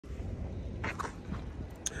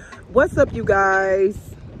What's up, you guys?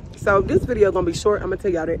 So this video gonna be short. I'm gonna tell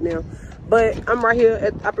y'all that now. But I'm right here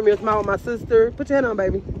at Upper Mill Mall with my sister. Put your hand on,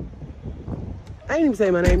 baby. I ain't even say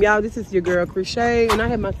my name, y'all. This is your girl, Crochet, and I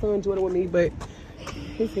have my son joining with me, but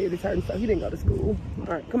his head is hurting, so he didn't go to school. All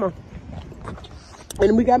right, come on.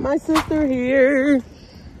 And we got my sister here. You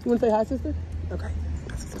wanna say hi, sister? Okay.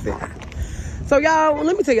 My sister said hi. So y'all,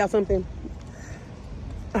 let me tell y'all something.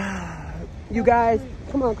 You guys,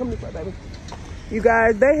 come this way, baby. You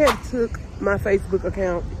guys, they have took my Facebook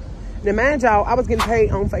account. Now, mind y'all, I was getting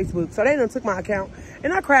paid on Facebook, so they done took my account,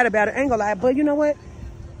 and I cried about it. I ain't gonna lie, but you know what?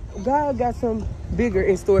 God got some bigger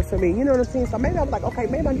in store for me. You know what I'm saying? So maybe I was like, okay,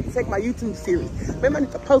 maybe I need to take my YouTube serious. Maybe I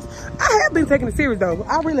need to post. I have been taking it serious though.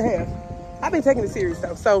 I really have. I've been taking it serious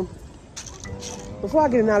though. So before I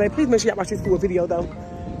get into all that, please make sure y'all watch this full video though.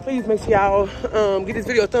 Please make sure y'all give this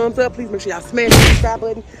video a thumbs up. Please make sure y'all smash the subscribe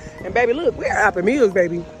button. And baby, look, we're at Upper Mills,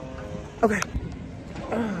 baby. Okay.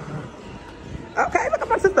 Okay, look at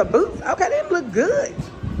my sister boots. Okay, they look good.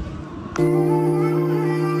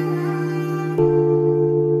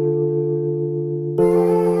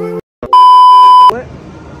 What?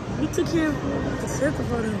 We took care of the center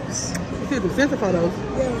photos. You took the center photos?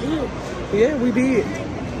 Yeah, we did. Yeah, we did.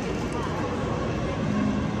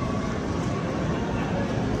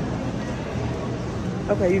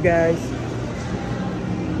 Okay, you guys.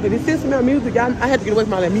 If it's just about music, I had to get away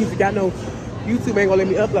from all that music. Y'all know YouTube ain't gonna let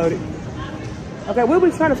me upload it. Okay, we'll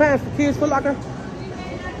be trying to find for Kids Foot Locker.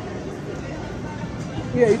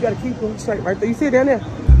 Yeah, you gotta keep them straight right there. You see it down there?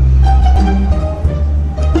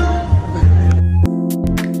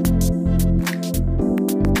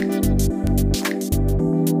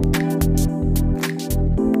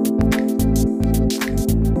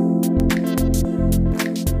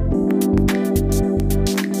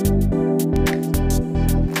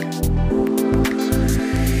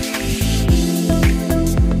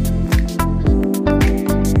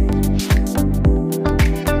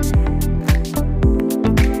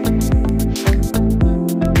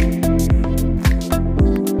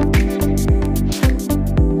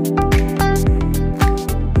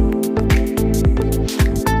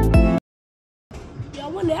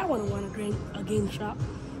 A game shop.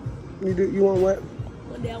 You do? You want what?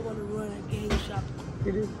 One day I want to run a game shop.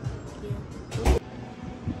 You do? Yeah.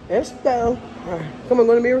 There she go. All right, come on,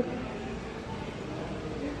 go in the mirror.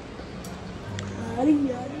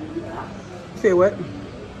 Say what?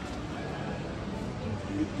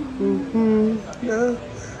 No.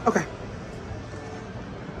 Okay.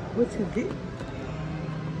 What you get?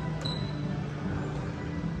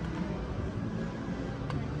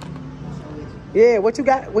 Yeah, what you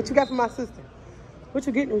got? What you got for my sister? What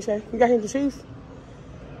you getting, Shay? You got him the shoes?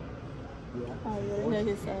 Yeah. Oh, yeah, that's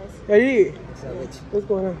his size. Yeah, you did. What's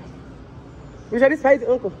going on? Shay, this pays the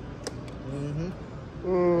uncle.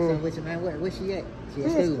 So what's your man? Where's she at? She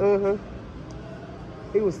at school?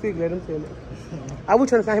 He was sick, let him tell me. Are we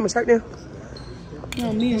trying to find him a shirt now?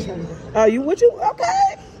 No, me and her. You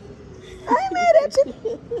okay? I ain't mad at you.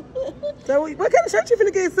 So what kind of shirt you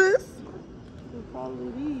finna get, sis?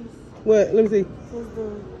 Probably these. What? Let me see.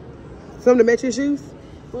 Something to match your shoes?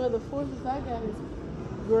 Well, the forces I got is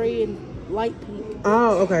gray and light pink.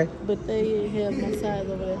 Oh, okay. But they have my size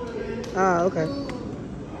over there. Oh, okay.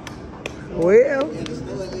 Well,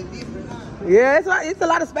 yeah, it's a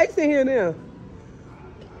lot of space in here now.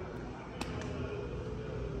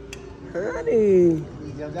 Honey.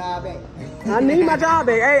 Need your job back. I need my job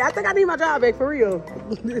back. Hey, I think I need my job back for real.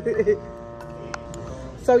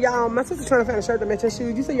 So y'all, my sister's trying to find a shirt to match her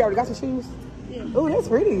shoes. You said you already got some shoes? Yeah. Oh, that's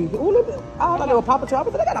pretty. Oh, look at. I thought they were Paw Patrol.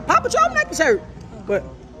 I got a Paw Patrol Nike shirt. But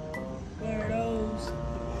Where are those?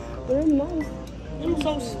 they're nice. They're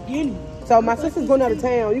so skinny. So my sister's going out of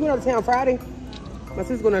town. You going out of town Friday? My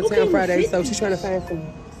sister's going out of town Friday, so she's trying to find some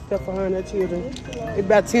stuff for her and her children. It's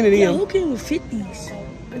about 10 of them. Yeah, who came with 50s?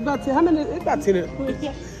 It's about 10. How many? It's about 10 of them.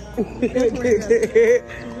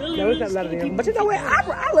 No, it's not a lot of them. But you know what?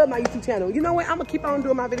 I love my YouTube channel. You know what? I'm going to keep on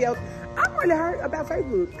doing my videos. I'm really hurt about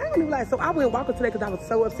Facebook. I ain't gonna lie. So I went walking today because I was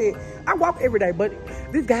so upset. I walk every day, but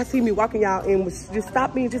this guy see me walking out and was just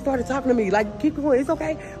stopped me and just started talking to me. Like, keep going. It's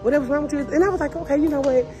okay. Whatever's wrong with you. And I was like, okay, you know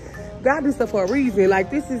what? God do stuff for a reason.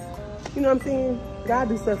 Like, this is, you know what I'm saying? God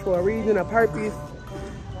do stuff for a reason, a purpose.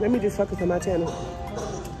 Let me just focus on my channel.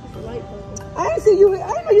 I didn't see you.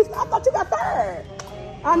 I didn't know you. I thought you got fired.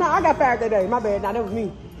 Oh, no, I got fired that day. My bad. Nah, that was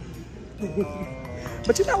me.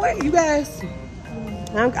 But you know what, you guys?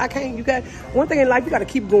 I can't. You got one thing in life. You got to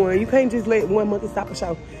keep going. You can't just let one monkey stop a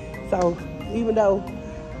show. So even though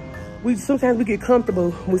sometimes we get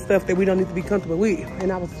comfortable with stuff that we don't need to be comfortable with,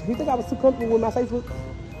 and you think I was too comfortable with my Facebook?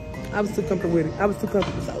 I was too comfortable with it. I was too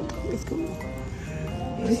comfortable, so it's cool.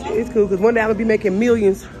 It's cool because one day I'm gonna be making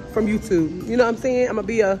millions from YouTube. You know what I'm saying? I'm gonna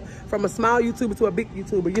be from a small YouTuber to a big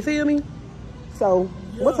YouTuber. You feel me? So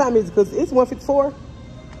what time is it? Because it's 1:54.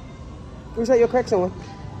 Let me show you a correction one.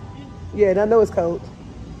 Yeah, and I know it's cold.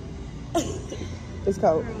 It's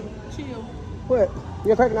cold. Chill. What?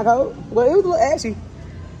 Your correction not cold? Well, it was a little ashy.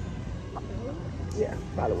 Yeah,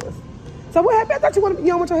 probably was. So what happened? I thought you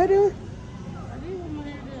don't want your hair done? I did want my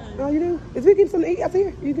hair done. Oh, you do? Is we getting something to eat out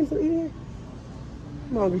here? You getting something to eat here?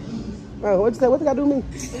 I'm hungry. Oh, what'd you say? What's it got to do with me?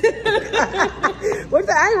 What'd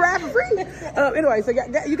you say? I ain't riding for free. Anyway, so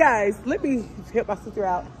you guys, let me help my sister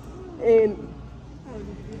out. And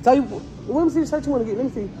so let me see the shirt you want to get. Let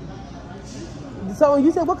me see. So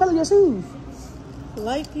you said, what color are your shoes?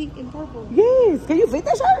 Light pink and purple. Yes. Can you fit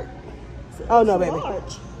that shirt? Oh, no, baby.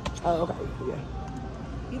 Large. Oh, okay. Yeah.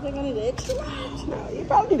 You think I need an extra large? No, you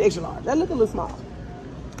probably need extra large. That look a little small.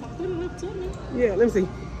 I put it up to me. Yeah, let me see.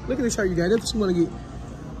 Look at this shirt you got. That's what you want to get.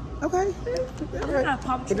 Okay. All right. Not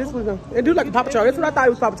Paw Patrol. This was it do like a Paw Patrol. That's what I thought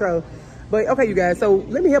it was Paw Patrol. But okay, you guys. So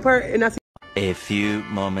let me help her and I see. A few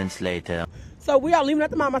moments later. So we are leaving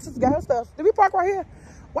at the mall. My sister got her stuff. Did we park right here?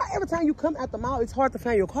 Why every time you come at the mall, it's hard to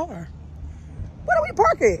find your car? Where do we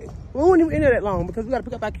park it? We won't even in there that long because we got to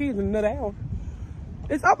pick up our kids in another hour.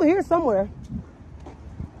 It's over here somewhere.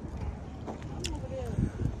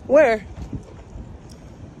 Where?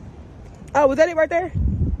 Oh, was that it right there?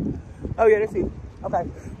 Oh, yeah, that's it. Okay,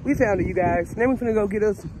 we found it, you guys. Now we're gonna go get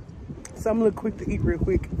us something little quick to eat real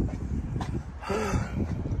quick.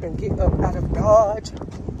 And get up out of Dodge.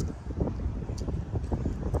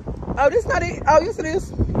 Oh, this not it. Oh, yes it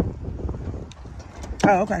is.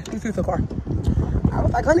 Oh, okay. This is the car. I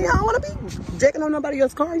was like, honey, I don't want to be jacking on nobody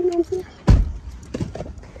else's car. You know what I'm saying?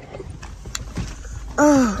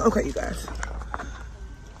 Oh, okay, you guys.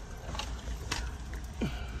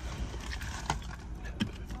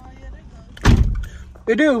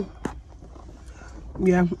 They do.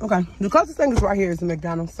 Yeah, okay. The closest thing is right here is the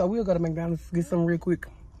McDonald's. So we'll go to McDonald's to get something real quick.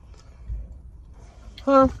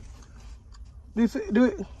 Huh? Do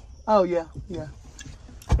it? Oh, yeah, yeah.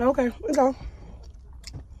 Okay, we go.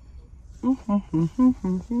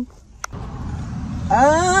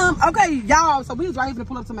 Okay, y'all. So we was right here to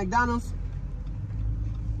pull up to McDonald's.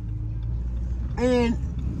 And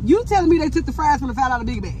you telling me they took the fries from the $5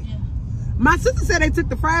 biggie bag? Yeah. My sister said they took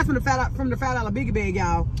the fries from the $5 biggie bag,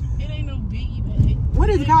 y'all. It ain't no biggie bag. What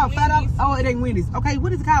is it called? Wendy's. $5? Oh, it ain't Wendy's. Okay,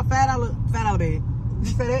 what is it called? $5 bag. Did you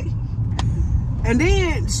say that? And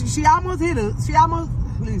then she almost hit us. She almost,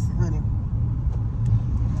 listen, honey.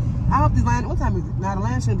 I hope this line, what time is it? Now the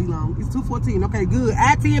line shouldn't be long. It's 2:14. Okay, good.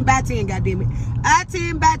 I-10 by 10, goddammit.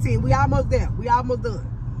 I-10 by 10. We almost there. We almost done.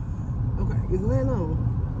 Okay, is the line long?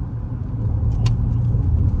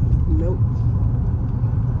 Nope.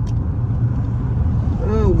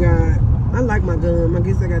 Oh, God. I like my gum. I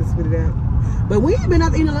guess I got to spit it out. But we ain't been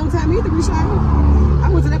out eating a long time either, Richard. I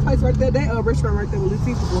went to that place right there, that restaurant right there with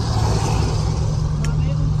Lucy before.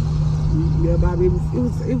 Yeah, Bobby, it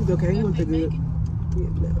was okay. It wasn't that good. Yeah,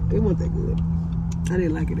 no, it wasn't that good. I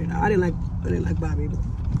didn't like it at all. I didn't like Bobby.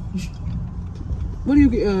 What do you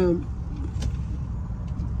get?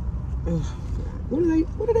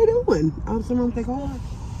 What are they doing? Oh, someone with their car.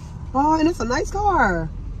 Oh, and it's a nice car.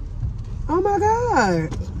 Oh my God.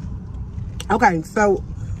 Okay, so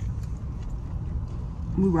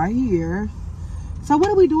we right here. So what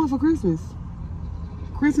are we doing for Christmas?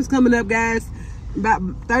 Christmas coming up, guys. About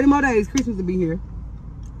 30 more days, Christmas will be here.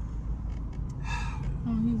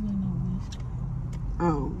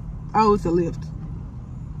 Oh, it's a lift.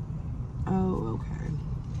 Oh, okay.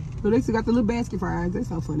 So they still got the little basket fries. That's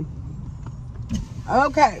so funny.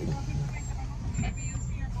 Okay.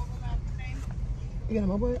 You got a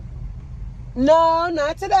mobile app? No,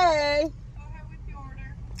 not today.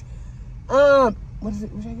 What is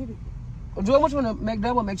it? What should I get it? Joy, which one? To make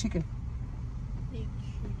double or make chicken?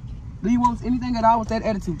 Do you want anything at all with that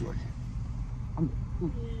attitude, George?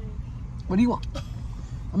 What do you want?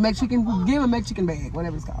 A McChicken? Give him a McChicken bag,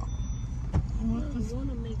 whatever it's called. I want a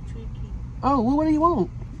McChicken. Oh, well, what do you want?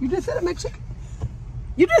 You just said a McChicken.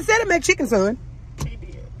 You just said a McChicken, son. I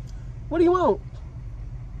did. What do you want?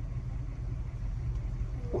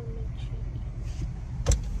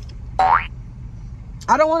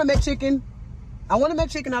 I don't want a McChicken. I want a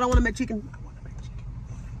McChicken. I don't want a McChicken. I want a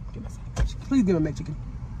McChicken. Give us a McChicken. Please give me a McChicken.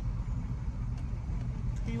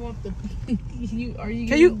 You want the are you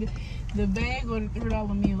Can getting the bag or the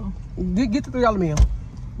 $3 meal? Get the $3 meal.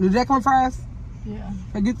 Does that come with fries? Yeah.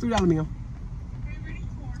 Hey, get the $3 meal.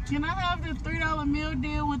 Can I have the $3 meal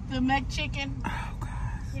deal with the McChicken? Oh God.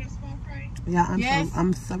 With a small fry? Yeah,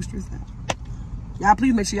 I'm so stressed out. Y'all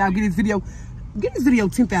please make sure y'all get this video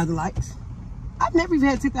 10,000 likes. I've never even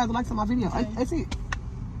had 10,000 likes on my video. Okay. That's it.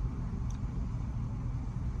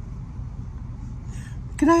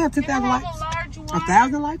 Can I have 10,000 likes? A large one?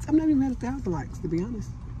 1,000 likes? I've never even had 1,000 likes, to be honest.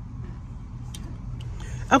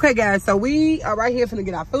 Okay, guys, so we are right here finna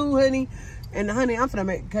get our food, honey. And honey, I'm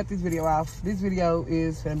finna cut this video off. This video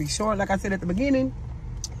is finna be short, like I said at the beginning.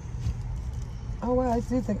 Oh wow, it's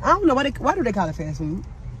this thing. I don't know why do they call it fast food?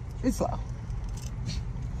 It's slow.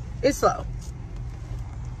 It's slow.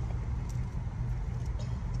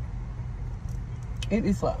 It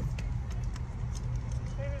is slow.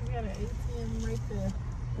 We got an ATM right there.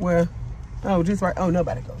 Where? Oh, just right. Oh,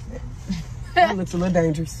 nobody goes there. That looks a little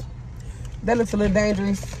dangerous. That looks a little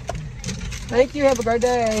dangerous. Thank you. Have a great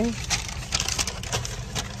day.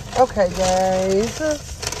 Okay, guys.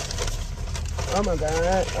 Oh my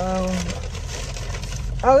God.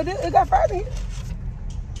 Oh, it got fries in here.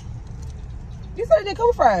 You said it didn't come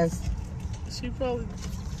with fries. She probably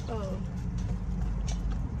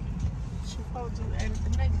just added the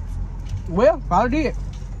nuggets. Well, probably did.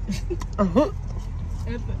 At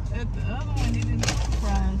the other one, it didn't have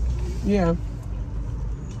fries. Yeah.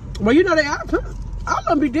 Well, you know they are. All of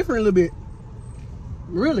them be different a little bit.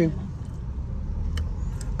 Really.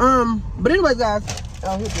 But anyways, guys.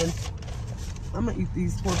 Oh, here's one. I'm gonna eat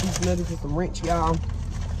these 4 pieces of nuggets with some ranch, y'all.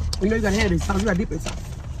 You know you gotta have this sauce. You gotta dip it in sauce.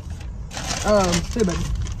 Here, baby.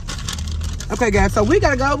 Okay, guys. So we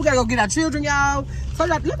gotta go. We gotta go get our children, y'all. So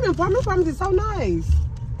like, look at them apartments. Apartments is so nice.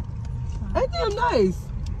 Ain't them nice?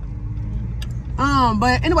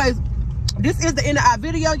 But anyways, this is the end of our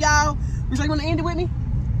video, y'all. You wanna end it with me?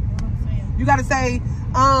 You gotta say,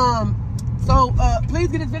 please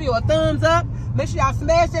give this video a thumbs up. Make sure y'all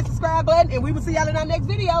smash that subscribe button, and we will see y'all in our next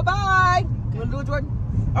video. Bye. You wanna do it, Jordan?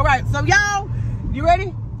 All right, so y'all, you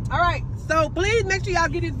ready? All right, so please make sure y'all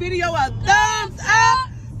give this video a thumbs up.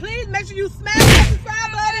 Please make sure you smash that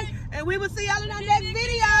subscribe button, and we will see y'all in our next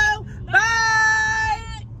video. Bye.